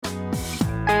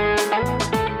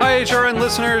HRN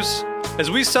listeners.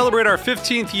 As we celebrate our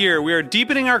 15th year, we are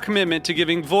deepening our commitment to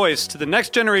giving voice to the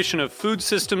next generation of food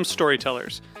systems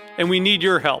storytellers, and we need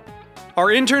your help. Our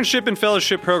internship and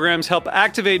fellowship programs help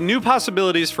activate new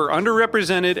possibilities for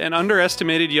underrepresented and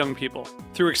underestimated young people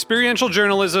through experiential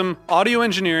journalism, audio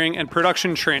engineering, and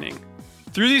production training.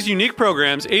 Through these unique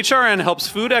programs, HRN helps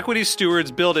food equity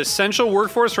stewards build essential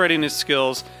workforce readiness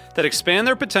skills that expand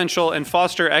their potential and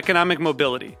foster economic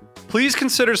mobility. Please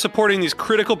consider supporting these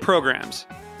critical programs.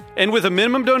 And with a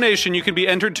minimum donation, you can be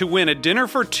entered to win a dinner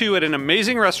for two at an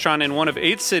amazing restaurant in one of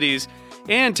 8 cities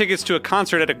and tickets to a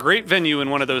concert at a great venue in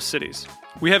one of those cities.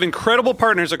 We have incredible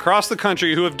partners across the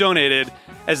country who have donated,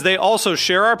 as they also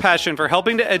share our passion for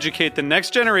helping to educate the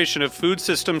next generation of food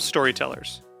systems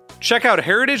storytellers. Check out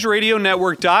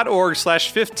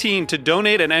heritageradionetwork.org/15 to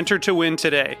donate and enter to win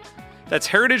today. That's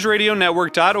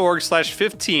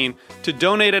heritageradionetwork.org/15 to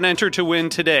donate and enter to win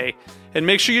today. And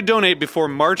make sure you donate before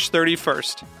March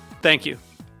 31st. Thank you.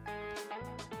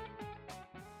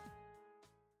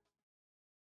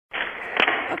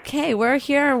 Okay, we're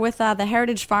here with the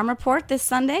Heritage Farm Report this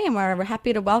Sunday, and we're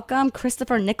happy to welcome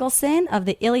Christopher Nicholson of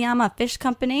the Iliamna Fish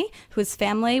Company, whose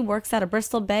family works out of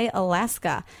Bristol Bay,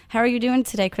 Alaska. How are you doing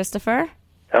today, Christopher?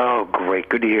 Oh, great.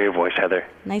 Good to hear your voice, Heather.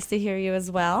 Nice to hear you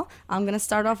as well. I'm going to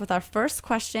start off with our first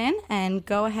question and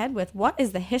go ahead with, what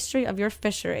is the history of your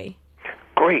fishery?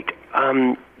 Great.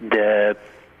 The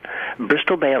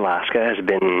Bristol Bay, Alaska has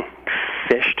been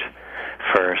fished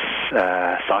for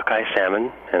sockeye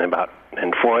salmon and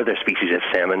 4 other species of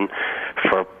salmon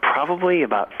for probably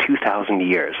about 2,000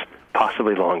 years,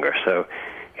 possibly longer. So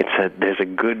there's a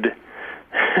good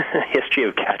history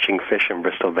of catching fish in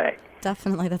Bristol Bay.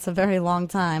 Definitely. That's a very long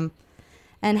time.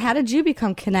 And how did you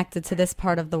become connected to this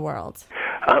part of the world?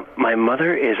 My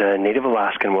mother is a Native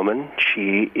Alaskan woman.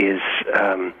 She is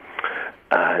an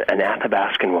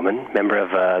Athabaskan woman, member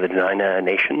of the Dena'ina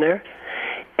Nation there.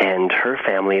 And her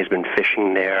family has been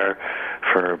fishing there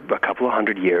for a couple of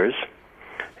 100 years.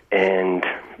 And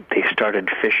they started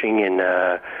fishing in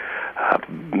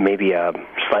maybe a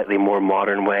slightly more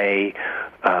modern way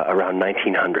around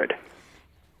 1900.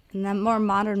 In that more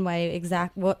modern way,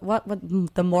 what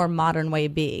would the more modern way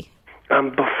be?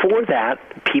 Before that,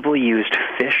 people used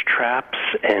fish traps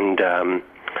and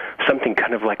something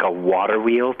kind of like a water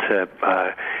wheel to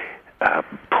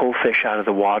pull fish out of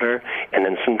the water, and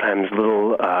then sometimes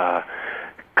little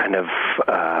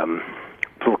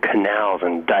little canals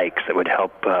and dikes that would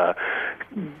help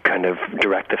kind of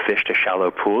direct the fish to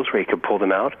shallow pools where you could pull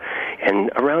them out.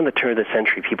 And around the turn of the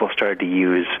century, people started to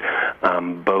use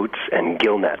boats and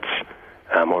gill nets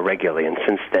more regularly. And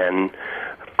since then,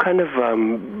 kind of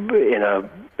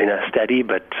in a steady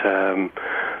but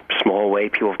small way,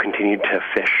 people have continued to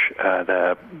fish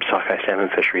the sockeye salmon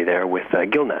fishery there with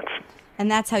gill nets.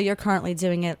 And that's how you're currently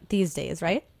doing it these days,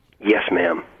 right? Yes,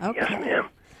 ma'am. Okay. Yes, ma'am.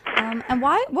 And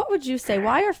what would you say,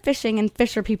 why are fishing and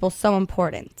fisher people so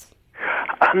important?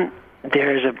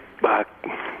 There's a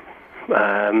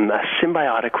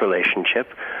symbiotic relationship,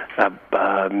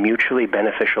 a mutually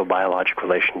beneficial biologic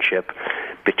relationship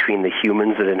between the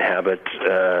humans that inhabit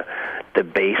the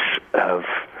base of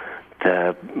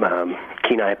the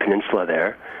Kenai Peninsula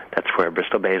there. That's where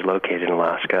Bristol Bay is located in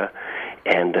Alaska,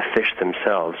 and the fish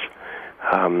themselves.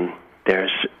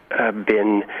 There's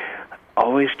been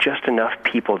always just enough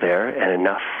people there and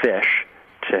enough fish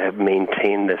to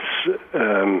maintain this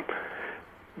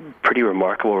pretty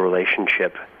remarkable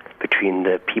relationship between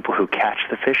the people who catch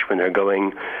the fish when they're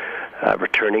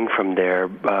returning from their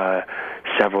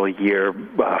several-year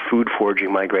food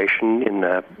foraging migration in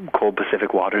the cold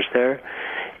Pacific waters there,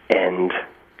 and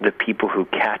the people who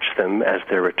catch them as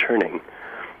they're returning.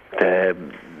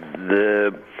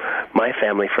 My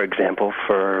family, for example,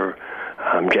 for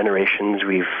generations,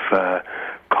 we've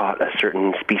caught a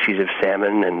certain species of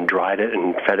salmon and dried it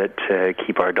and fed it to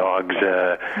keep our dogs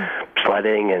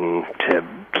sledding and to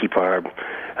keep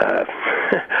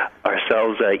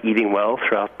ourselves eating well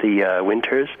throughout the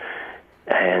winters.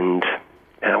 And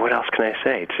what else can I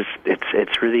say?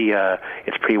 It's really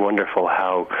it's pretty wonderful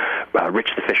how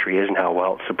rich the fishery is and how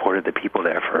well it supported the people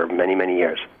there for many, many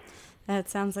years. That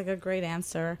sounds like a great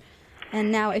answer.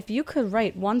 And now, if you could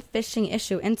write one fishing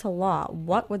issue into law,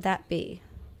 what would that be?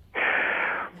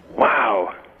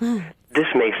 Wow.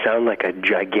 This may sound like a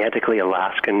gigantically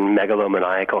Alaskan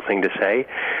megalomaniacal thing to say,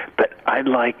 but I'd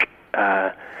like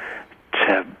to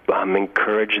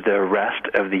encourage the rest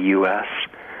of the U.S.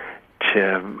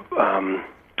 to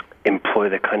employ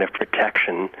the kind of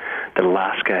protection that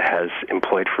Alaska has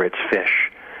employed for its fish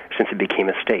since it became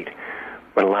a state.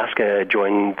 when Alaska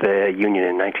joined the Union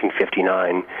in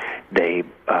 1959, they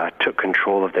took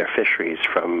control of their fisheries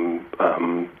from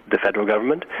the federal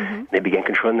government. Mm-hmm. They began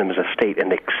controlling them as a state,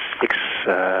 and they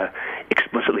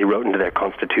explicitly wrote into their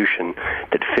constitution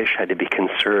that fish had to be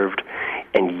conserved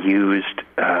and used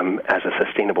as a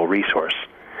sustainable resource.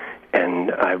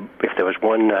 And if there was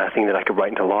one thing that I could write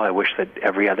into law, I wish that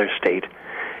every other state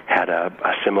had a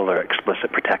similar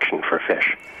explicit protection for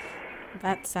fish.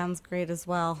 That sounds great as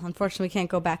well. Unfortunately, we can't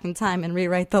go back in time and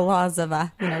rewrite the laws of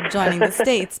joining the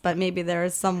states, but maybe there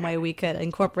is some way we could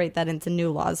incorporate that into new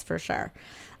laws for sure.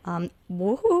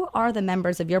 Who are the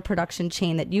members of your production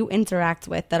chain that you interact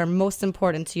with that are most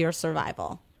important to your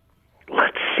survival?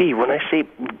 Let's see. When I say,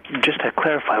 just to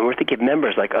clarify, we're thinking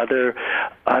members like other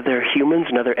humans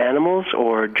and other animals,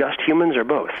 or just humans, or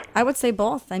both? I would say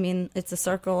both. I mean, it's a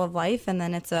circle of life, and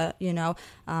then it's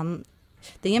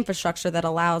the infrastructure that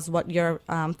allows what your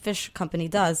fish company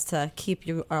does to keep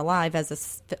you alive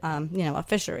as a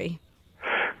fishery.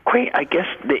 Great. I guess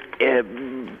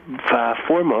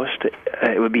foremost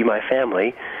it would be my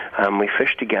family. We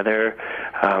fish together.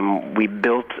 We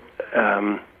built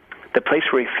the place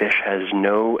where we fish has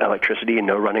no electricity and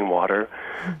no running water,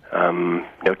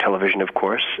 no television, of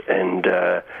course, and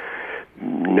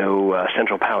no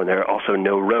central power. There are also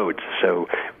no roads, so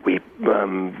we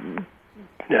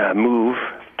move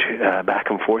back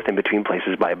and forth in between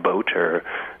places by boat or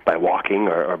by walking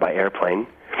or by airplane.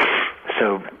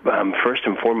 So first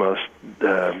and foremost,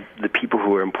 the people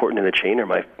who are important in the chain are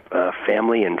my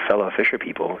family and fellow fisher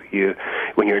people.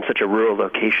 When you're in such a rural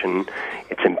location,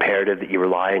 it's imperative that you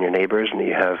rely on your neighbors and that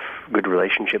you have good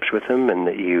relationships with them and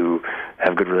that you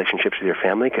have good relationships with your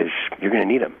family, because you're going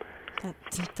to need them.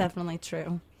 That's definitely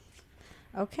true.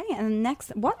 Okay, and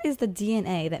next, what is the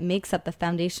DNA that makes up the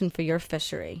foundation for your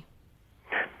fishery?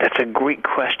 That's a great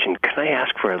question. Can I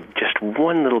ask for just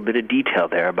one little bit of detail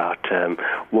there about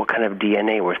what kind of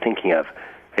DNA we're thinking of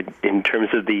in terms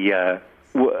of the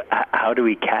how do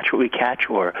we catch what we catch,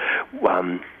 or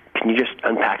can you just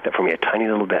unpack that for me a tiny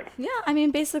little bit? Yeah, I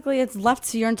mean, basically it's left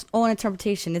to your own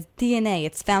interpretation. It's DNA,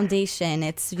 it's foundation,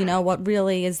 it's, what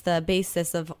really is the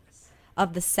basis of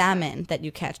the salmon that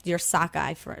you catch, your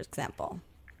sockeye, for example.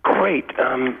 Great.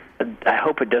 I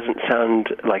hope it doesn't sound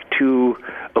like too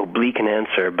oblique an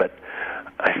answer, but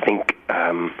I think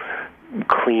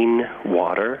clean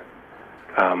water,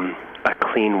 a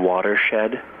clean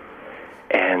watershed,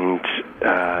 and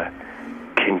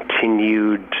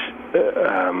continued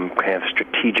kind of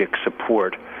strategic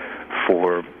support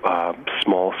for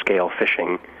small-scale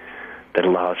fishing that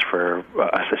allows for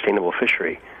a sustainable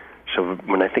fishery. So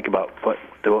when I think about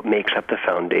what makes up the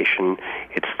foundation,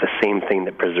 it's the same thing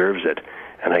that preserves it.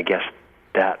 And I guess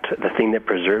that the thing that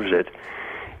preserves it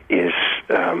is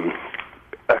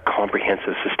a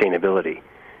comprehensive sustainability.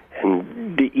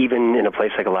 And even in a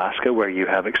place like Alaska, where you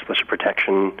have explicit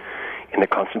protection in the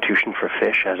Constitution for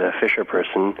fish, as a fisher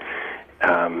person,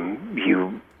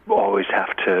 you always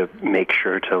have to make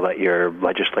sure to let your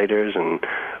legislators and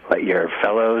let your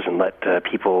fellows and let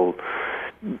people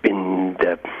in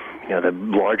the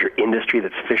larger industry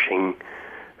that's fishing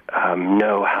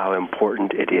know how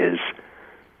important it is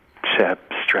to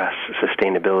stress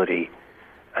sustainability,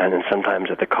 and then sometimes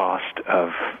at the cost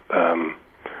of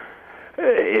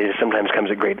it sometimes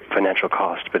comes at great financial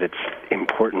cost, but it's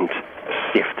important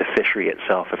if the fishery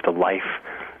itself, if the life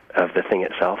of the thing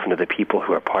itself and of the people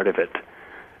who are part of it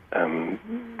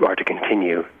are to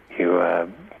continue.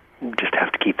 You just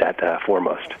have to keep that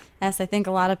foremost. Yes, I think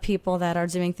a lot of people that are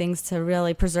doing things to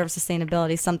really preserve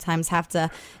sustainability sometimes have to,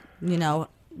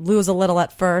 lose a little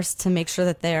at first to make sure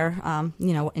that their,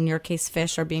 in your case,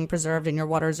 fish are being preserved and your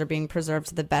waters are being preserved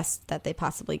to the best that they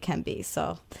possibly can be.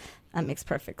 So that makes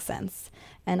perfect sense.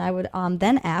 And I would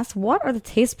then ask, what are the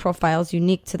taste profiles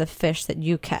unique to the fish that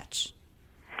you catch?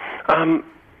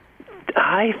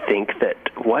 I think that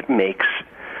what makes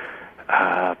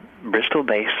Bristol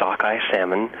Bay sockeye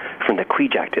salmon from the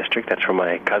Kvichak district, that's where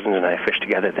my cousins and I fish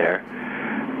together there,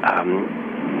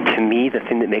 to me, the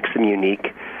thing that makes them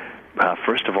unique,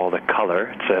 first of all, the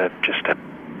color. It's just a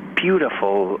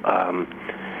beautiful kind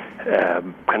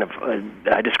of,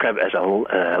 I describe it as an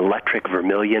electric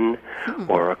vermilion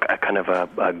or a kind of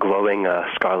a glowing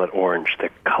scarlet orange. The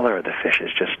color of the fish is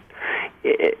just,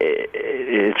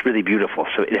 it's really beautiful.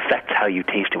 So it affects how you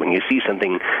taste it. When you see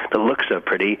something that looks so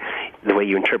pretty, the way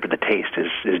you interpret the taste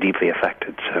is deeply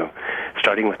affected. So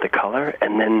starting with the color,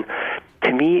 and then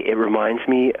to me it reminds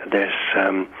me there's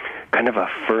kind of a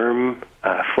firm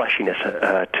fleshiness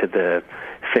to the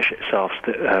fish itself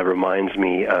that reminds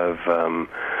me of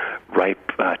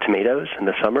ripe tomatoes in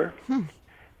the summer.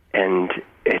 And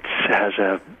it has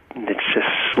it's just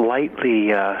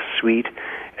slightly sweet,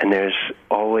 and there's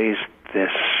always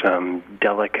this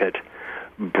delicate,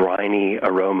 briny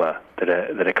aroma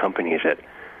that accompanies it.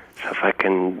 So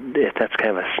if that's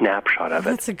kind of a snapshot of it.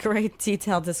 That's a great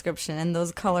detailed description, and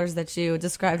those colors that you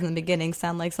described in the beginning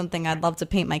sound like something I'd love to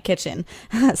paint my kitchen.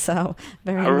 So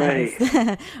very nice.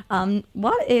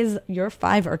 What is your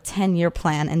 5 or 10-year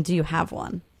plan, and do you have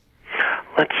one?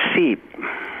 Let's see.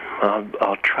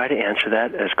 I'll try to answer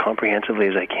that as comprehensively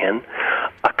as I can.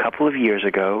 A couple of years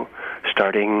ago,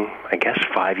 starting, I guess,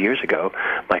 5 years ago,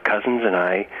 my cousins and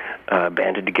I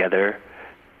banded together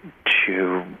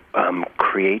to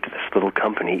create this little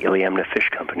company, Iliamna Fish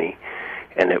Company,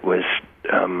 and it was,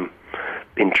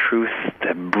 in truth,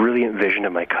 the brilliant vision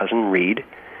of my cousin Reed,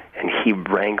 and he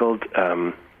wrangled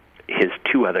his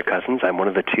 2 other cousins. I'm one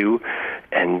of the 2,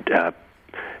 and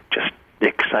just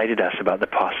excited us about the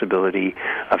possibility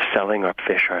of selling our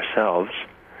fish ourselves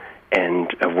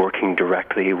and of working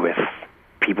directly with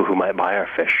people who might buy our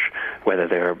fish, whether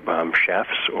they're chefs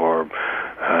or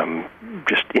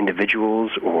just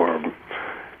individuals or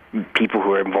people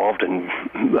who are involved in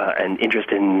and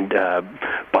interested in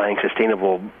buying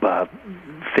sustainable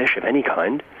fish of any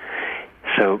kind.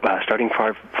 So starting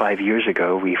 5 years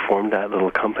ago, we formed that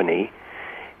little company,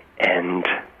 and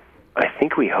I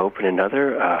think we hope in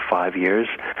another 5 years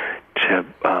to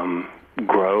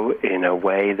grow in a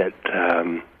way that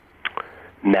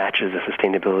matches the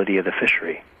sustainability of the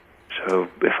fishery. So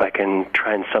if I can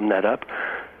try and sum that up,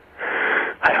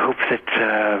 I hope that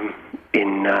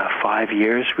in 5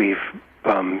 years we've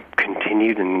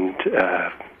continued and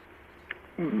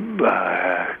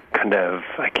kind of,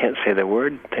 I can't say the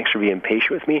word, thanks for being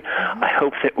patient with me. I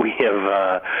hope that we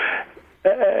have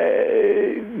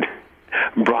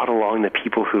brought along the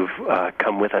people who've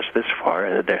come with us this far,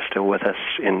 and that they're still with us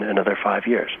in another 5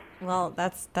 years. Well,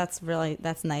 that's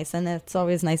nice, and it's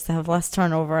always nice to have less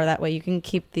turnover. That way you can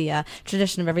keep the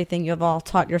tradition of everything you've all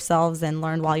taught yourselves and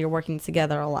learned while you're working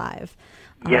together alive.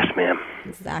 Yes, ma'am.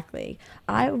 Exactly.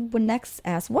 I would next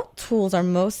ask, what tools are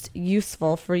most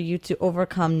useful for you to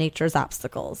overcome nature's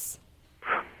obstacles?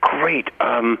 Great.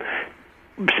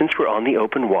 Since we're on the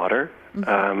open water,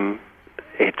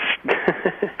 it's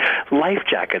life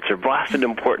jackets are blasted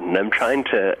important. I'm trying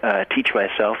to teach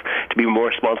myself to be more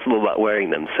responsible about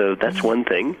wearing them. So that's one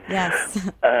thing. Yes.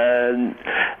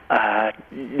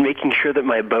 Making sure that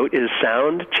my boat is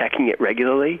sound, checking it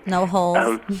regularly. No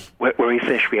holes. Where we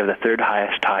fish, we have the 3rd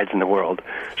highest tides in the world.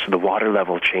 So the water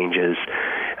level changes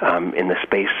in the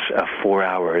space of 4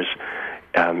 hours.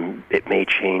 It may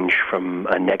change from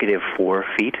a negative 4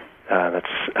 feet. That's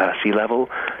sea level,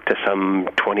 to some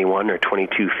 21 or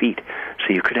 22 feet.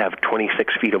 So you could have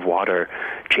 26 feet of water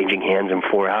changing hands in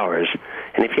 4 hours.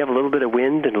 And if you have a little bit of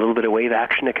wind and a little bit of wave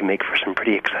action, it can make for some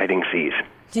pretty exciting seas.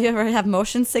 Do you ever have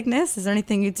motion sickness? Is there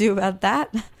anything you do about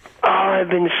that? Oh, I've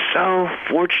been so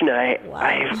fortunate. Wow.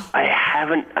 I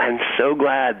haven't. I'm so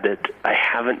glad that I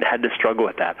haven't had to struggle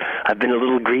with that. I've been a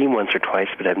little green once or twice,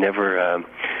 but I've never.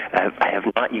 I have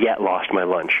not yet lost my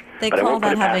lunch. They but call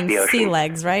that having sea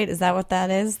legs, right? Is that what that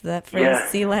is? That phrase, yeah.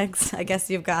 Sea legs? I guess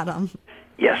you've got them.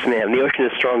 Yes, ma'am. The ocean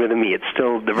is stronger than me. It's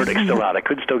still, the verdict's still out. I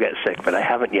could still get sick, but I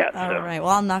haven't yet. All right. Well,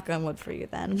 I'll knock on wood for you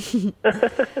then.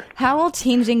 How will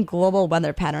changing global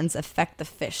weather patterns affect the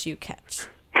fish you catch?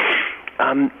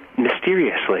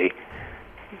 Mysteriously,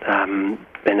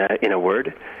 in a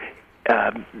word,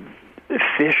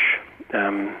 fish,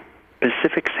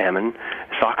 Pacific salmon,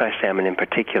 sockeye salmon in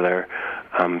particular,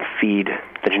 feed,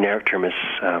 the generic term is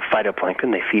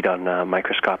phytoplankton. They feed on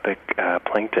microscopic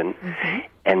plankton. Mm-hmm.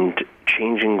 And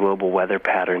changing global weather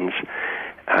patterns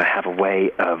have a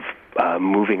way of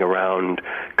moving around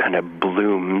kind of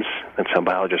blooms, and some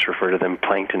biologists refer to them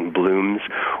plankton blooms,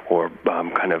 or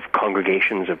kind of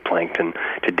congregations of plankton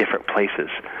to different places.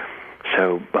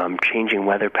 So changing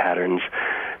weather patterns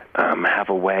have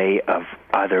a way of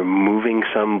either moving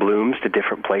some blooms to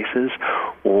different places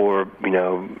or,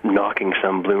 knocking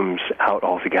some blooms out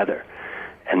altogether.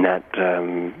 And that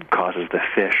causes the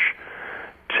fish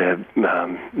to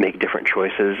make different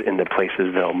choices in the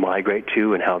places they'll migrate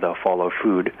to and how they'll follow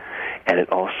food. And it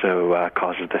also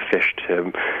causes the fish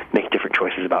to make different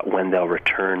choices about when they'll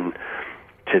return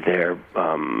to their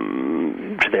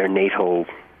natal.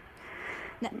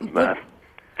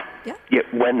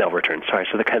 When they'll return. Sorry.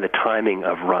 So the kind of the timing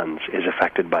of runs is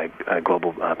affected by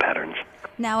global patterns.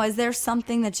 Now, is there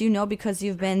something that you know because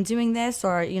you've been doing this,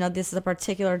 or this is a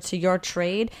particular to your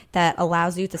trade, that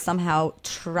allows you to somehow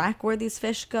track where these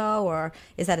fish go, or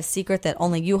is that a secret that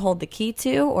only you hold the key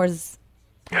to, or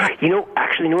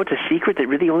Actually, what's a secret that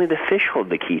really only the fish hold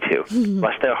the key to?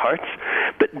 Bless their hearts.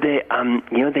 But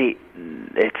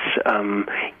it's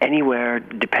anywhere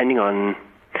depending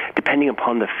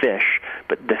upon the fish.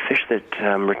 But the fish that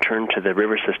return to the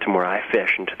river system where I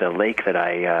fish and to the lake that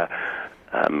I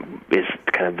is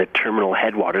kind of the terminal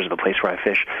headwaters of the place where I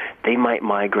fish, they might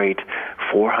migrate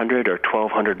 400 or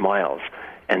 1,200 miles,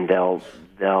 and they'll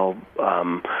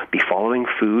be following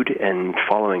food and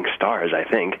following stars, I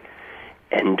think.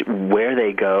 And where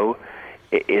they go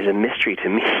is a mystery to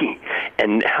me.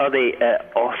 And how they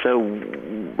also,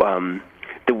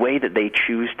 the way that they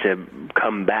choose to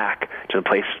come back to the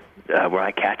place where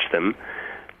I catch them,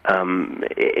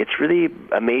 it's really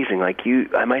amazing. Like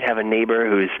I might have a neighbor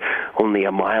who's only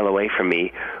a mile away from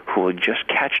me who will just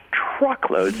catch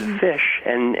truckloads of fish,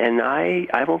 and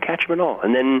I won't catch them at all.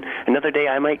 And then another day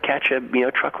I might catch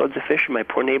truckloads of fish, and my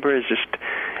poor neighbor is just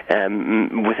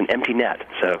with an empty net.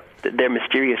 So they're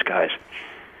mysterious guys.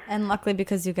 And luckily,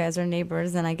 because you guys are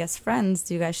neighbors and I guess friends,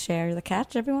 do you guys share the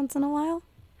catch every once in a while?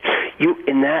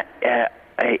 In that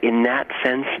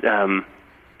sense,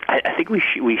 I think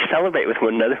we celebrate with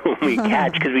one another when we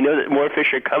catch, because we know that more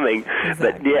fish are coming.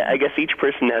 Exactly. But yeah, I guess each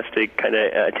person has to kind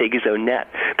of take his own net.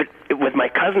 But with my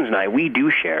cousins and I, we do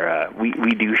share we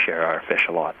do share our fish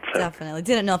a lot. So. Definitely.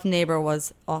 Didn't know if neighbor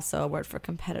was also a word for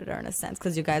competitor in a sense,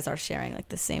 because you guys are sharing like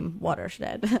the same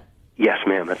watershed. Yes,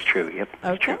 ma'am. That's true. Yep.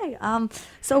 That's okay. True.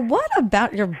 So what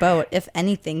about your boat, if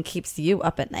anything, keeps you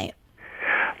up at night?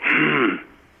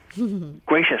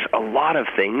 Gracious, a lot of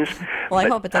things. Well, I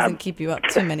hope it doesn't keep you up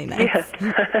too many nights.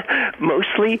 Yeah.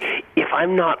 Mostly, if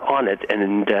I'm not on it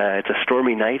and it's a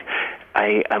stormy night,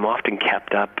 I'm often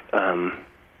kept up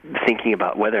thinking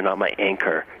about whether or not my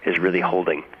anchor is really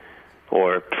holding.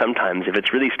 Or sometimes, if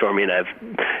it's really stormy and I've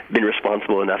been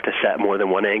responsible enough to set more than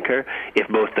one anchor, if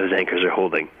both those anchors are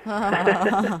holding.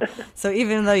 So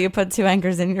even though you put 2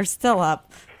 anchors in, you're still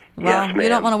up. Well, yes, ma'am. You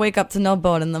don't want to wake up to no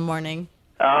boat in the morning.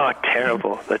 Oh,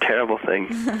 terrible! The terrible thing.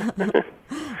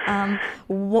 How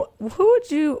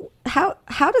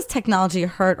does technology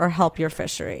hurt or help your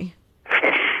fishery?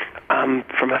 From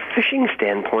a fishing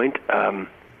standpoint,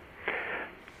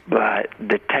 but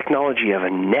the technology of a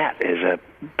net is a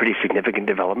pretty significant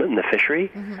development in the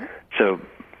fishery. Mm-hmm. So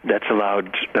that's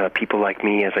allowed people like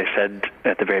me, as I said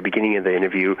at the very beginning of the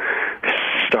interview,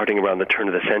 starting around the turn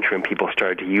of the century when people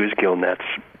started to use gill nets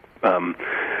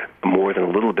more than a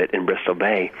little bit in Bristol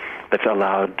Bay, that's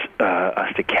allowed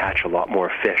us to catch a lot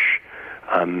more fish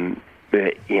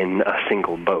in a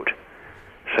single boat.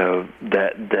 So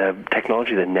the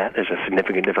technology of the net is a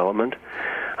significant development.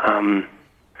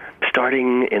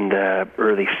 Starting in the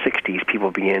early 60s, people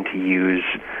began to use,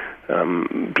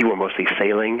 people were mostly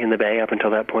sailing in the bay up until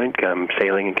that point,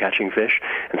 sailing and catching fish.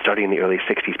 And starting in the early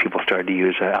 60s, people started to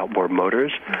use outboard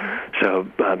motors. Mm-hmm.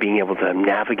 So being able to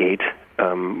navigate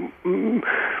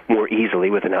more easily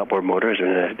with an outboard motor is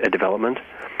a development.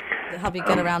 They help you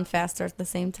get around faster at the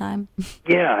same time?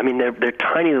 Yeah, I mean, they're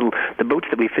tiny little, the boats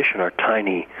that we fish in are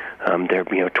tiny. They're,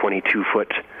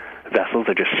 22-foot vessels.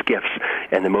 They're just skiffs,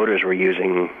 and the motors we're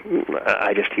using,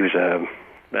 I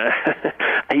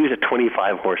use a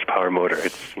 25 horsepower motor.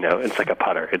 It's like a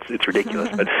putter. It's ridiculous,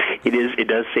 but it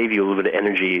does save you a little bit of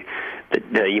energy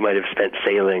that you might have spent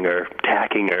sailing or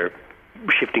tacking or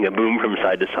shifting a boom from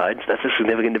side to side. So that's a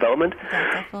significant development.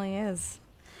 That definitely is.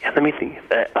 Yeah, let me think.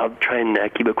 I'll try and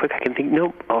keep it quick. I can think.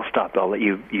 Nope, I'll stop. I'll let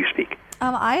you speak.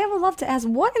 I would love to ask,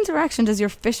 what interaction does your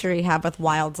fishery have with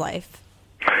wildlife?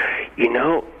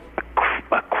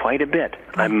 Quite a bit.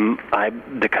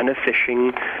 The kind of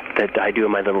fishing that I do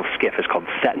in my little skiff is called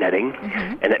set netting,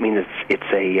 mm-hmm. and that means it's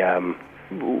a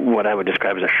what I would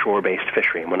describe as a shore-based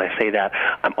fishery. And when I say that,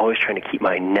 I'm always trying to keep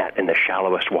my net in the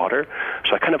shallowest water,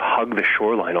 so I kind of hug the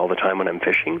shoreline all the time when I'm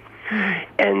fishing, mm-hmm.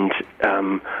 and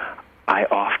I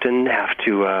often have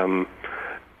to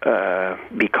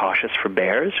be cautious for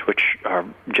bears, which are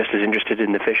just as interested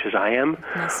in the fish as I am.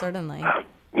 Yes, certainly.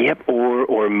 Yep,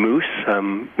 or moose,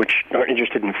 which aren't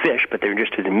interested in fish, but they're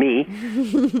interested in me.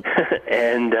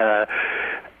 And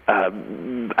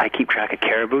I keep track of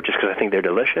caribou just because I think they're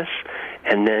delicious.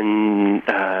 And then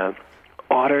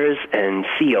otters and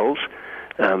seals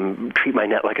treat my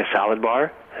net like a salad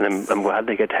bar, and I'm glad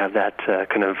they get to have that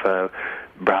kind of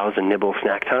browse and nibble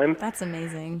snack time. That's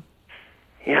amazing.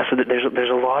 Yeah, so there's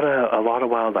a lot of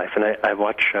wildlife, and I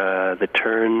watch the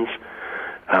terns.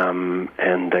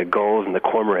 And the gulls and the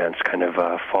cormorants kind of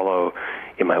follow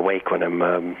in my wake when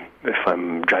if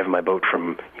I'm driving my boat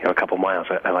from a couple miles.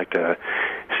 I like to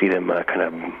see them kind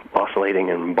of oscillating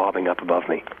and bobbing up above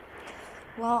me.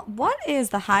 Well, what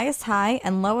is the highest high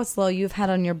and lowest low you've had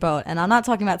on your boat? And I'm not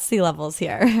talking about sea levels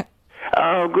here.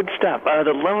 Oh, good stuff.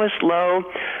 The lowest low,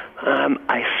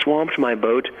 I swamped my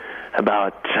boat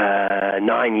about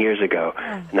 9 years ago,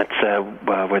 and that's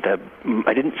where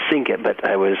I didn't sink it, but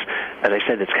I was, as I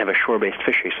said, it's kind of a shore-based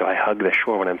fishery, so I hug the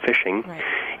shore when I'm fishing. Right.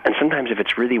 And sometimes if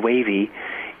it's really wavy,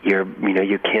 you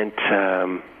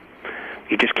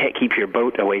just can't keep your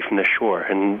boat away from the shore.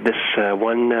 And this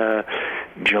one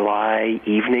July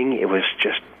evening, it was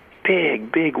just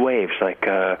big waves, like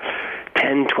 10,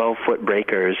 12-foot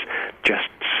breakers, just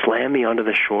slammed me onto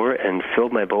the shore and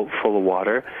filled my boat full of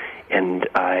water. And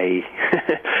I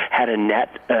had a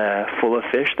net full of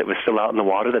fish that was still out in the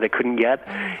water that I couldn't get.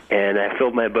 And I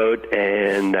filled my boat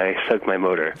and I sunk my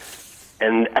motor.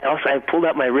 And I pulled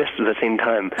out my wrist at the same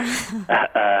time.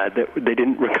 They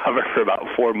didn't recover for about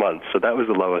 4 months, so that was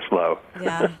the lowest low.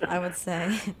 Yeah, I would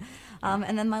say.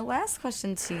 And then my last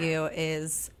question to you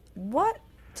is, what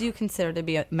do you consider to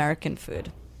be American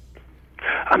food?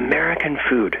 American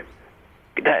food.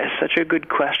 That is such a good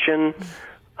question.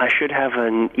 I should have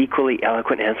an equally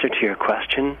eloquent answer to your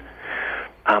question.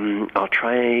 I'll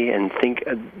try and think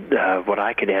what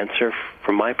I could answer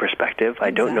from my perspective.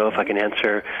 I don't know if I can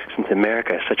answer, since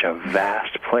America is such a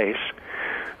vast place.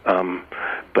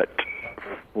 But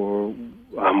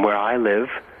where I live,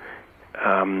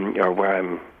 or where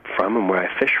I'm from and where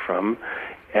I fish from,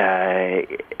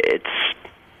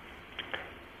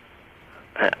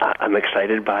 I'm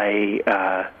excited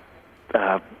by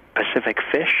Pacific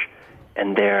fish,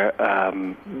 and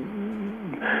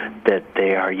that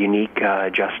they are unique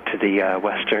just to the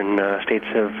western states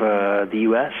of the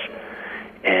U.S.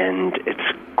 And it's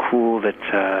cool that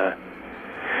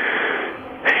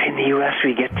in the U.S.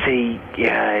 we get to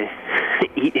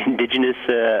eat indigenous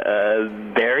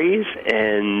berries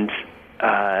and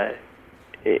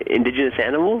indigenous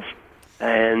animals.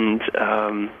 And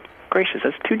gracious,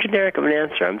 that's too generic of an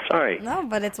answer. I'm sorry. No,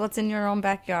 but it's what's in your own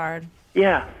backyard.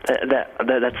 Yeah,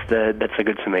 that's a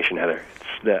good summation, Heather.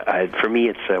 For me,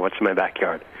 it's what's in my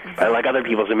backyard. Exactly. I like other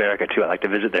people's America too. I like to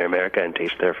visit their America and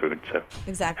taste their food. So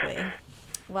exactly.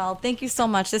 Well, thank you so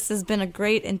much. This has been a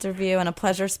great interview and a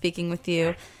pleasure speaking with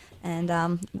you. And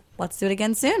let's do it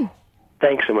again soon.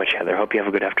 Thanks so much, Heather. Hope you have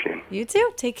a good afternoon. You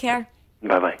too. Take care.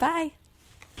 Bye-bye. Bye.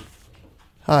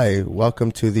 Hi,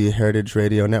 welcome to the Heritage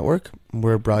Radio Network.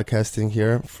 We're broadcasting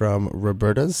here from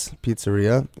Roberta's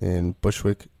Pizzeria in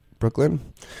Bushwick, Brooklyn.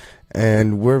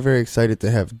 And we're very excited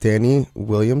to have Danny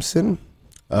Williamson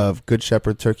of Good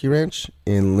Shepherd Turkey Ranch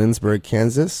in Lindsborg,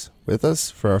 Kansas with us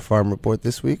for our farm report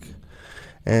this week.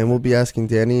 And we'll be asking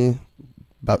Danny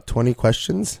about 20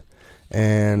 questions.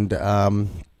 And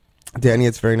Danny,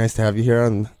 it's very nice to have you here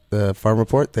on the farm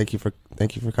report. Thank you for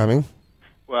coming.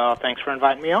 Well, thanks for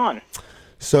inviting me on.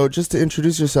 So just to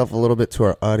introduce yourself a little bit to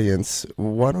our audience,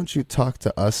 why don't you talk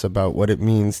to us about what it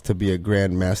means to be a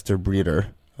Grand Master breeder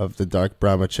of the dark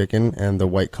Brahma chicken and the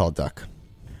white call duck?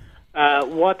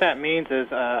 What that means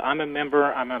is I'm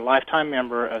a lifetime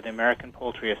member of the American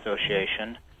Poultry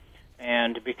Association,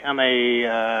 and to become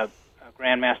a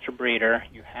Grand Master breeder,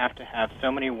 you have to have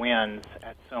so many wins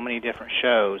at so many different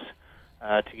shows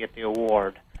to get the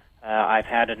award. I've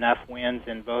had enough wins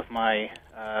in both my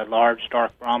large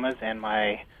dark Brahmas and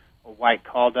my white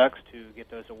call ducks to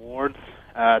get those awards.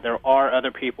 There are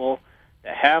other people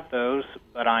that have those,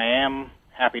 but I am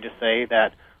happy to say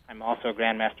that I'm also a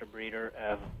Grandmaster breeder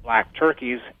of black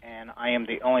turkeys, and I am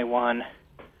the only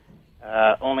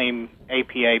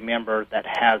APA member that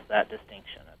has that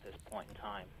distinction at this point in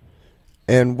time.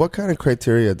 And what kind of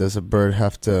criteria does a bird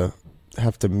have to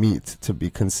meet to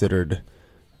be considered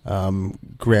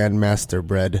Grandmaster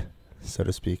bred, so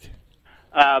to speak?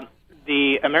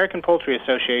 The American Poultry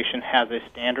Association has a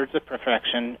standards of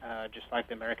perfection, just like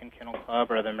the American Kennel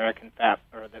Club or the American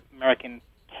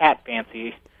Cat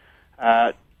Fancy,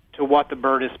 to what the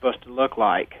bird is supposed to look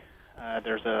like.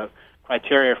 There's a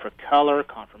criteria for color,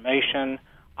 conformation,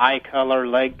 eye color,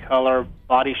 leg color,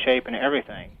 body shape, and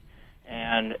everything.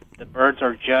 And the birds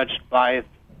are judged by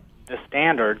the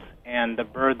standards, and the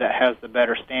bird that has the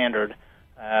better standard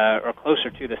or closer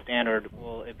to the standard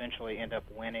will eventually end up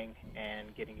winning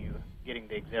and getting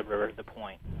the exhibitor the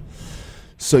point.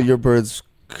 So your birds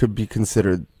could be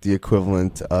considered the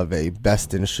equivalent of a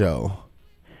best in show.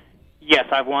 Yes,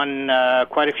 I've won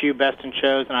quite a few best in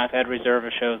shows, and I've had reserve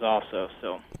shows also.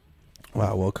 So.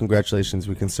 Wow, well, congratulations.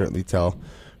 We can certainly tell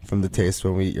from the taste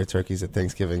when we eat your turkeys at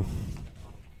Thanksgiving.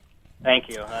 Thank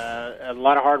you. A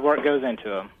lot of hard work goes into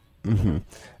them. Mm-hmm.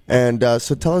 And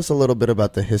so tell us a little bit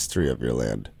about the history of your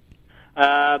land.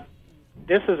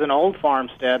 This is an old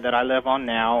farmstead that I live on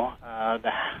now.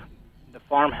 The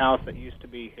farmhouse that used to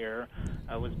be here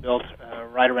was built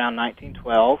right around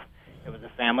 1912, It was a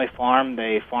family farm.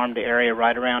 They farmed the area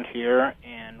right around here,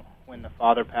 and when the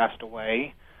father passed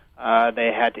away,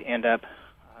 they had to end up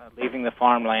leaving the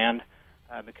farmland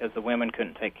because the women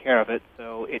couldn't take care of it.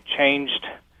 So it changed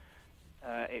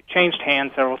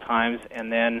hands several times,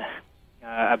 and then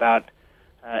about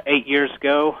 8 years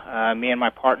ago, me and my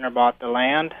partner bought the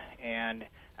land, and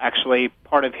actually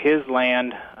part of his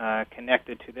land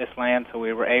connected to this land, so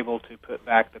we were able to put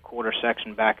back the quarter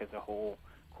section back as a whole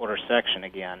quarter section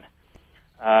again.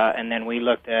 And then we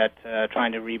looked at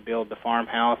trying to rebuild the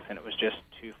farmhouse, and it was just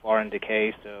too far in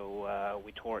decay, so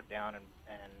we tore it down and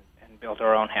built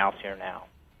our own house here now.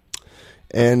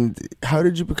 And how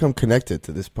did you become connected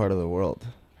to this part of the world?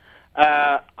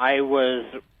 I was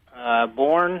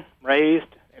born,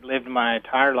 raised, and lived my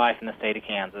entire life in the state of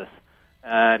Kansas.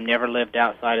 Never lived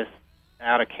out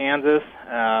of Kansas.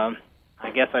 I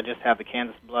guess I just have the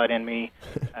Kansas blood in me.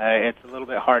 It's a little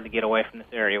bit hard to get away from this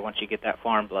area once you get that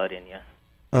farm blood in you.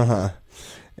 Uh-huh.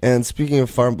 And speaking of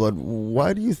farm blood,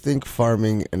 why do you think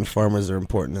farming and farmers are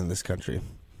important in this country?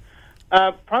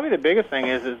 Probably the biggest thing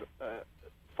is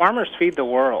farmers feed the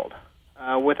world.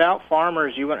 Without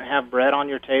farmers, you wouldn't have bread on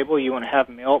your table. You wouldn't have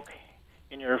milk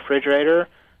in your refrigerator.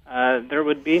 There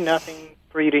would be nothing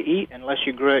for you to eat unless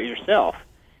you grew it yourself.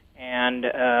 And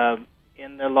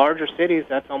in the larger cities,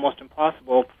 that's almost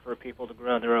impossible for people to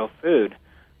grow their own food.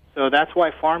 So that's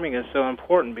why farming is so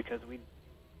important, because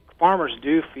farmers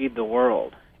do feed the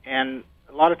world. And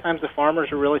a lot of times the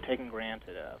farmers are really taken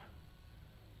granted of.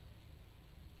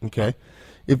 Okay.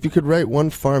 If you could write one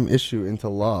farm issue into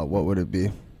law, what would it be?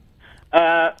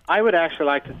 I would actually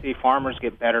like to see farmers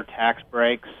get better tax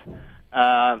breaks.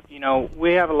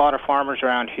 We have a lot of farmers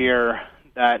around here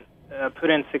that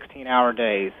put in 16-hour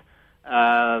days.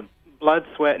 Blood,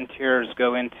 sweat, and tears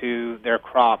go into their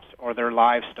crops or their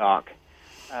livestock.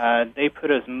 They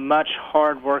put as much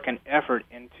hard work and effort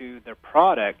into their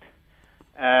product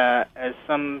as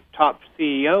some top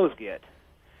CEOs get,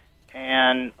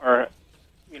 or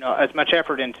as much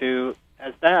effort into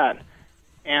as that.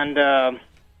 And a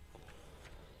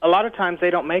lot of times they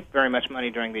don't make very much money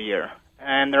during the year.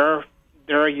 And there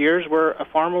are years where a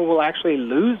farmer will actually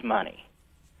lose money.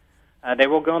 They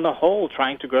will go in the hole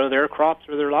trying to grow their crops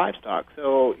or their livestock.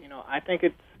 So, I think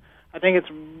it's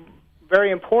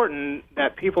very important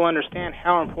that people understand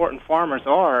how important farmers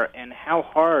are and how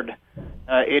hard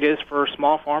it is for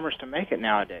small farmers to make it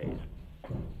nowadays.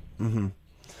 Mm-hmm.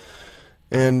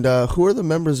 And who are the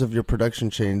members of your production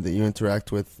chain that you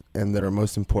interact with and that are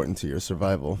most important to your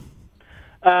survival?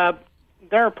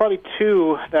 There are probably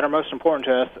two that are most important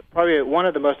to us. Probably one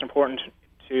of the most important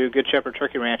to Good Shepherd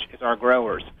Turkey Ranch is our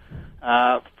growers.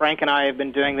 Frank and I have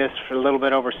been doing this for a little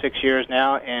bit over 6 years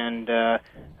now, and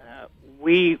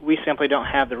we simply don't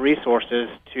have the resources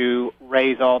to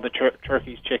raise all the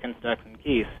turkeys, chickens, ducks, and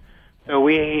geese. So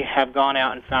we have gone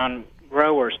out and found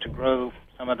growers to grow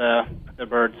some of the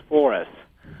birds for us.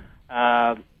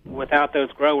 Without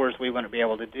those growers, we wouldn't be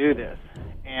able to do this.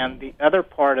 And the other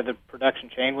part of the production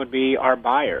chain would be our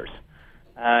buyers.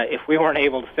 If we weren't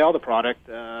able to sell the product,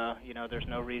 there's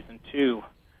no reason to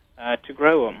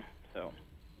grow them. So.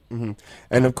 Mm-hmm.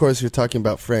 And of course, you're talking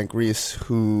about Frank Reese,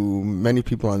 who many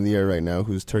people on the air right now,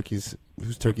 whose turkeys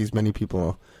many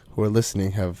people who are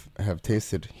listening have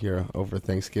tasted here over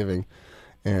Thanksgiving.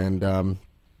 And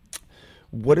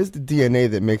what is the DNA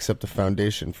that makes up the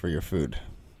foundation for your food?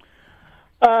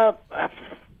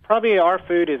 Probably our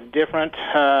food is different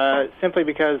simply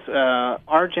because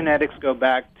our genetics go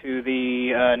back to the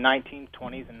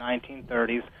 1920s and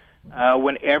 1930s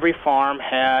when every farm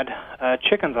had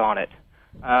chickens on it.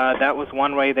 That was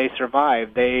one way they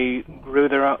survived. They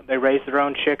raised their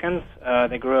own chickens.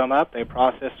 They grew them up. They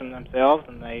processed them themselves,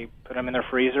 and they put them in their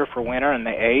freezer for winter, and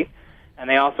they ate. And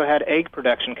they also had egg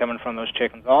production coming from those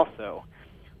chickens also.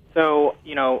 So,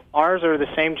 ours are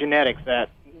the same genetics that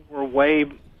were way,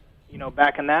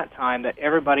 back in that time that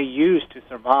everybody used to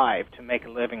survive, to make a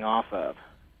living off of.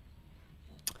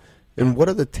 And what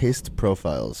are the taste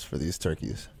profiles for these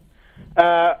turkeys?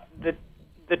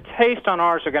 The taste on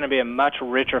ours are going to be a much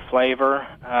richer flavor.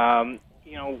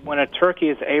 When a turkey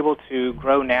is able to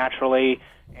grow naturally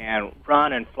and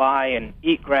run and fly and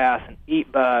eat grass and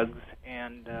eat bugs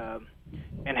and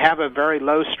have a very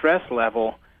low stress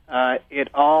level, it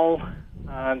all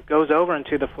goes over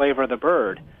into the flavor of the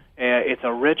bird. It's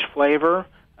a rich flavor.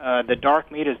 The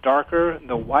dark meat is darker.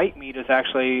 The white meat is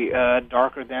actually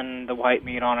darker than the white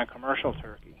meat on a commercial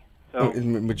turkey. So,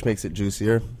 which makes it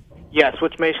juicier? Yes,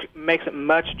 which makes it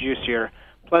much juicier.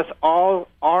 Plus, all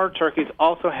our turkeys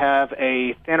also have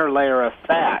a thinner layer of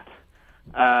fat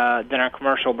than a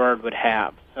commercial bird would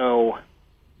have. So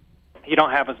you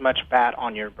don't have as much fat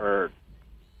on your bird.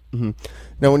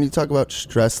 Now, when you talk about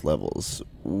stress levels,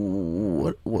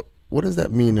 what does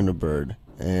that mean in a bird,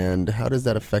 and how does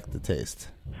that affect the taste?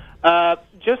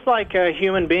 Just like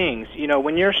human beings,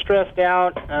 when you're stressed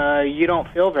out, you don't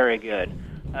feel very good.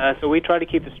 So we try to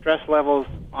keep the stress levels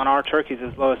on our turkeys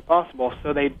as low as possible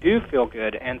so they do feel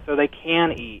good and so they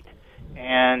can eat.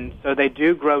 And so they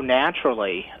do grow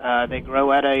naturally. They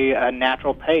grow at a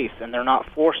natural pace, and they're not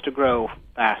forced to grow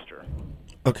faster.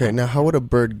 Okay, now how would a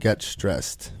bird get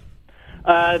stressed?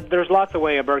 There's lots of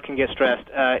ways a bird can get stressed.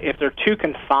 If they're too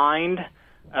confined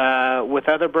with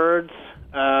other birds,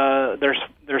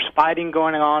 there's fighting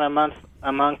going on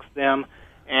amongst them,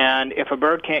 and if a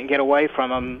bird can't get away from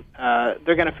them,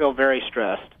 they're going to feel very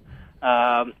stressed.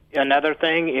 Another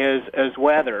thing is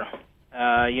weather.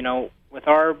 With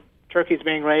our turkeys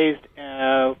being raised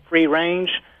free range,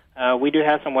 we do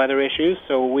have some weather issues,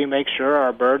 so we make sure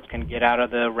our birds can get out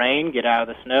of the rain, get out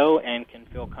of the snow, and can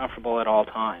feel comfortable at all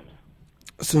times.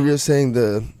 So you're saying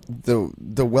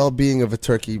the well-being of a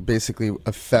turkey basically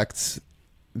affects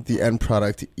the end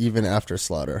product even after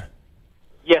slaughter?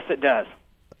 Yes, it does.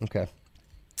 Okay.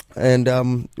 And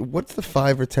what's the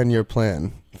 5 or 10 year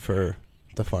plan for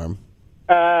the farm?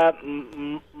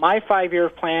 My 5-year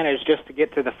plan is just to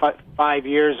get to the 5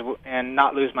 years and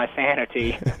not lose my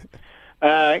sanity.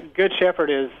 Good Shepherd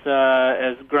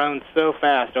has grown so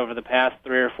fast over the past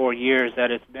 3 or 4 years that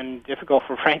it's been difficult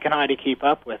for Frank and I to keep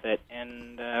up with it,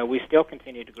 and we still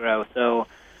continue to grow. So,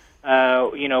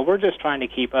 we're just trying to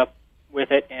keep up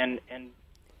with it and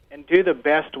do the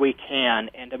best we can,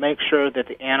 and to make sure that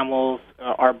the animals,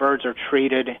 our birds, are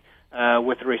treated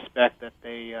with the respect that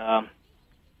the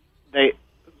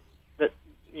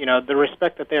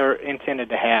respect that they're intended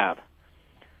to have.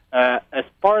 As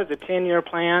far as the 10-year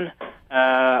plan,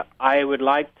 I would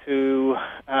like to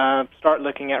start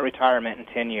looking at retirement in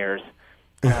 10 years.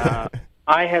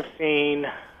 I have seen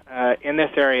in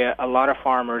this area a lot of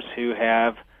farmers who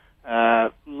have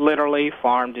literally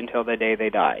farmed until the day they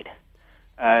died.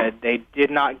 They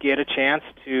did not get a chance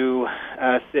to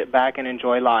sit back and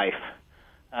enjoy life.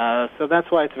 So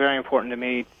that's why it's very important to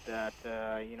me that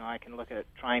I can look at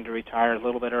trying to retire a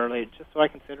little bit early, just so I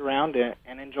can sit around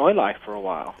and enjoy life for a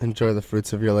while. Enjoy the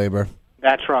fruits of your labor.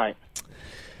 That's right.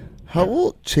 How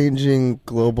will changing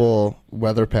global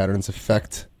weather patterns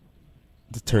affect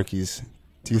the turkeys,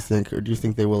 do you think, or do you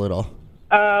think they will at all?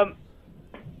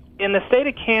 In the state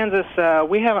of Kansas,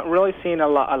 we haven't really seen a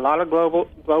lot of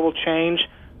global change,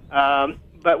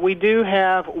 but we do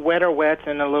have wetter wets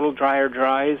and a little drier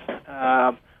dries.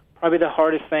 Probably the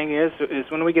hardest thing is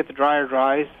when we get the drier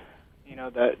dries,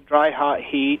 the dry, hot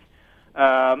heat.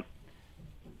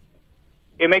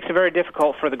 It makes it very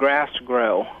difficult for the grass to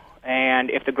grow, and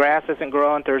if the grass isn't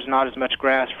growing, there's not as much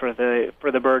grass for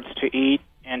the birds to eat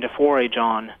and to forage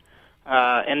on.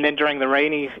 And then during the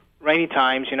rainy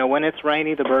times, when it's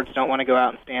rainy, the birds don't want to go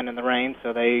out and stand in the rain,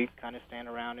 so they kind of stand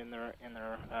around in their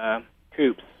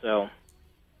coops. So.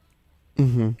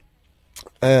 Mm-hmm.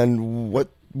 And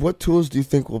what tools do you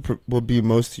think will be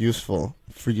most useful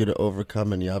for you to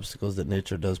overcome any obstacles that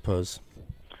nature does pose?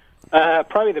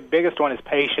 Probably the biggest one is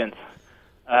patience.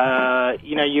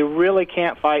 You really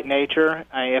can't fight nature.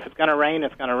 If it's going to rain,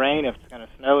 it's going to rain. If it's going to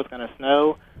snow, it's going to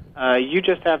snow. You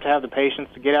just have to have the patience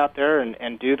to get out there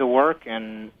and do the work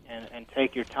and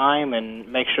take your time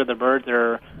and make sure the birds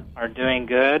are doing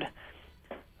good.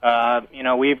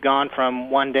 We've gone from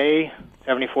one day,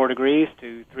 74 degrees,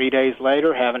 to 3 days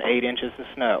later having 8 inches of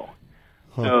snow.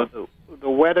 Huh. So the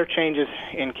weather changes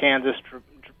in Kansas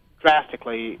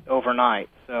drastically overnight.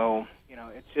 So,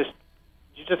 it's just,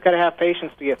 you just got to have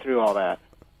patience to get through all that.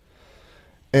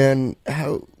 And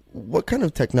what kind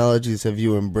of technologies have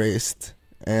you embraced,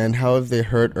 and how have they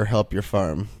hurt or helped your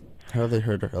farm? How have they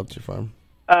hurt or helped your farm?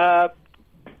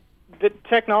 The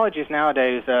technologies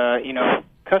nowadays,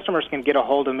 customers can get a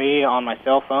hold of me on my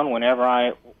cell phone wherever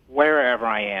I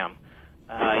am.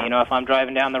 If I'm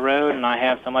driving down the road and I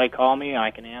have somebody call me,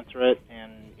 I can answer it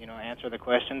and, answer the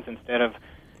questions instead of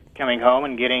coming home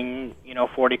and getting,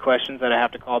 40 questions that I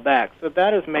have to call back. So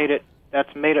that's made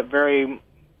it very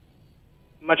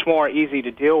much more easy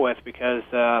to deal with because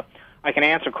I can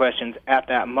answer questions at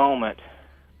that moment.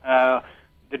 The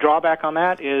drawback on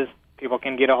that is people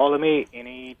can get a hold of me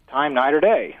any time, night or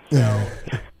day.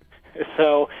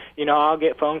 So, I'll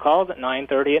get phone calls at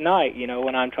 9:30 at night,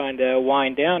 when I'm trying to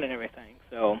wind down and everything.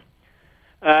 So,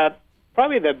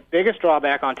 probably the biggest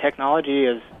drawback on technology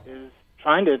is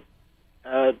trying to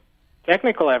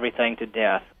technical everything to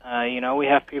death. We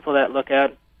have people that look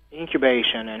at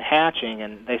incubation and hatching,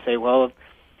 and they say, well,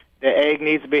 the egg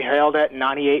needs to be held at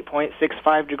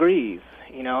 98.65 degrees,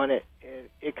 and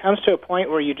it comes to a point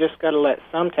where you just got to let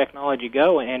some technology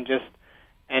go and just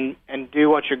and do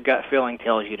what your gut feeling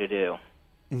tells you to do.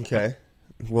 Okay.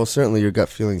 Well, certainly your gut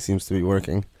feeling seems to be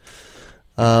working.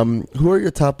 Who are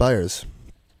your top buyers?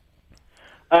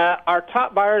 Our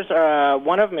top buyers,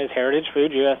 one of them is Heritage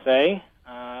Foods USA.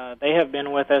 They have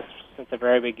been with us since the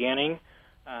very beginning.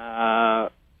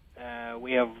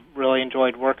 We have really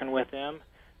enjoyed working with them.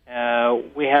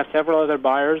 We have several other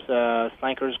buyers,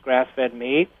 Slanker's Grass-Fed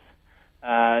Meats,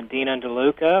 Dina and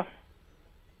DeLuca,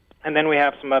 and then we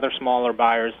have some other smaller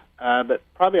buyers. But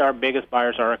probably our biggest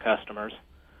buyers are our customers.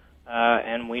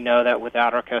 And we know that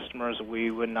without our customers,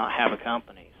 we would not have a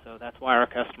company. So that's why our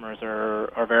customers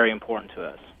are very important to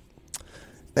us.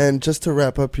 And just to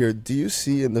wrap up here, do you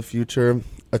see in the future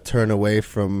a turn away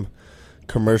from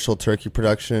commercial turkey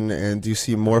production, and do you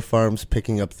see more farms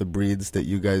picking up the breeds that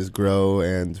you guys grow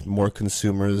and more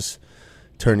consumers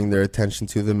turning their attention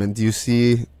to them? And do you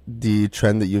see the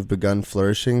trend that you've begun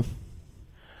flourishing?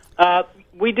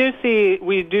 We do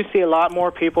see a lot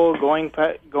more people going to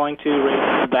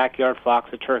raise the backyard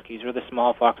flocks of turkeys or the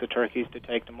small flocks of turkeys to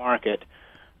take to market.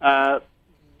 The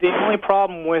only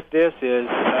problem with this is,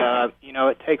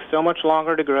 it takes so much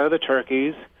longer to grow the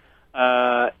turkeys.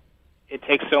 It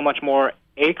takes so much more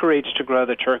acreage to grow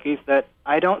the turkeys that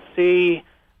I don't see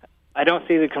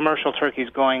the commercial turkeys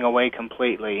going away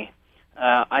completely.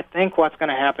 I think what's going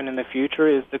to happen in the future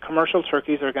is the commercial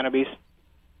turkeys are going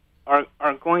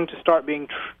to start being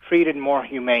treated more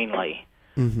humanely.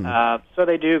 Mm-hmm. So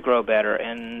they do grow better,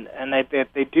 and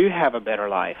they do have a better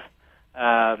life.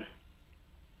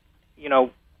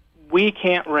 We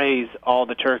can't raise all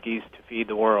the turkeys to feed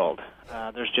the world.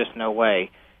 There's just no way.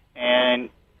 And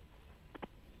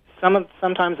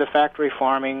sometimes the factory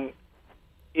farming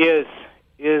is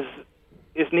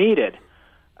needed.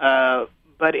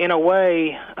 But in a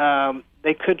way,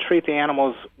 they could treat the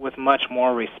animals with much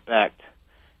more respect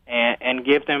and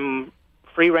give them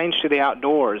free range to the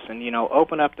outdoors and,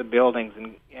 open up the buildings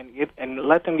and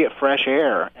let them get fresh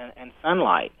air and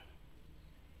sunlight.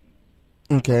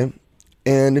 Okay.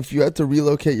 And if you had to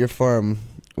relocate your farm,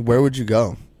 where would you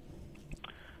go?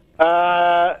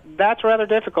 That's rather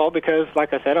difficult because,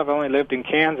 like I said, I've only lived in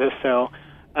Kansas. So,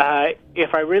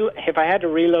 if I had to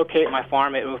relocate my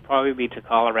farm, it would probably be to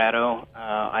Colorado.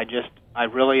 I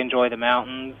really enjoy the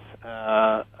mountains.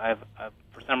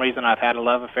 For some reason, I've had a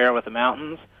love affair with the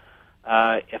mountains.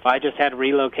 If I just had to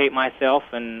relocate myself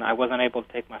and I wasn't able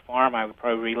to take my farm, I would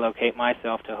probably relocate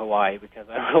myself to Hawaii because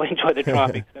I really enjoy the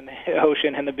tropics and the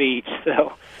ocean and the beach.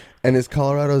 So. And is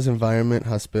Colorado's environment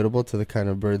hospitable to the kind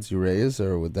of birds you raise,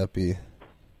 or would that be?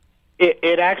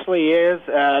 It actually is.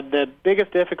 The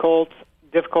biggest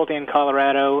difficulty in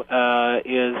Colorado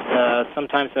is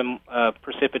sometimes some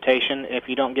precipitation. If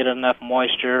you don't get enough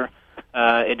moisture,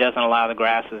 it doesn't allow the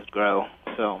grasses to grow.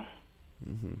 So.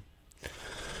 Mm-hmm.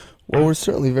 Well, we're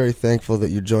certainly very thankful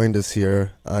that you joined us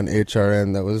here on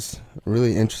HRN. That was a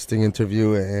really interesting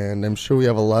interview, and I'm sure we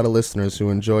have a lot of listeners who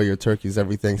enjoy your turkeys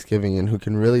every Thanksgiving and who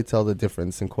can really tell the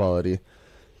difference in quality.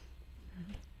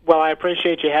 Well, I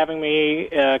appreciate you having me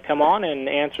come on and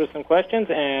answer some questions,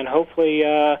 and hopefully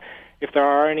if there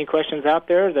are any questions out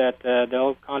there that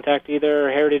they'll contact either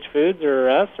Heritage Foods or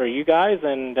us or you guys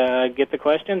and get the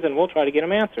questions, and we'll try to get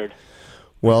them answered.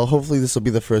 Well, hopefully this will be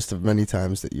the first of many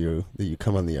times that you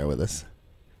come on the air with us.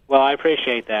 Well, I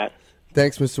appreciate that.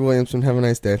 Thanks, Mr. Williamson. Have a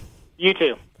nice day. You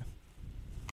too.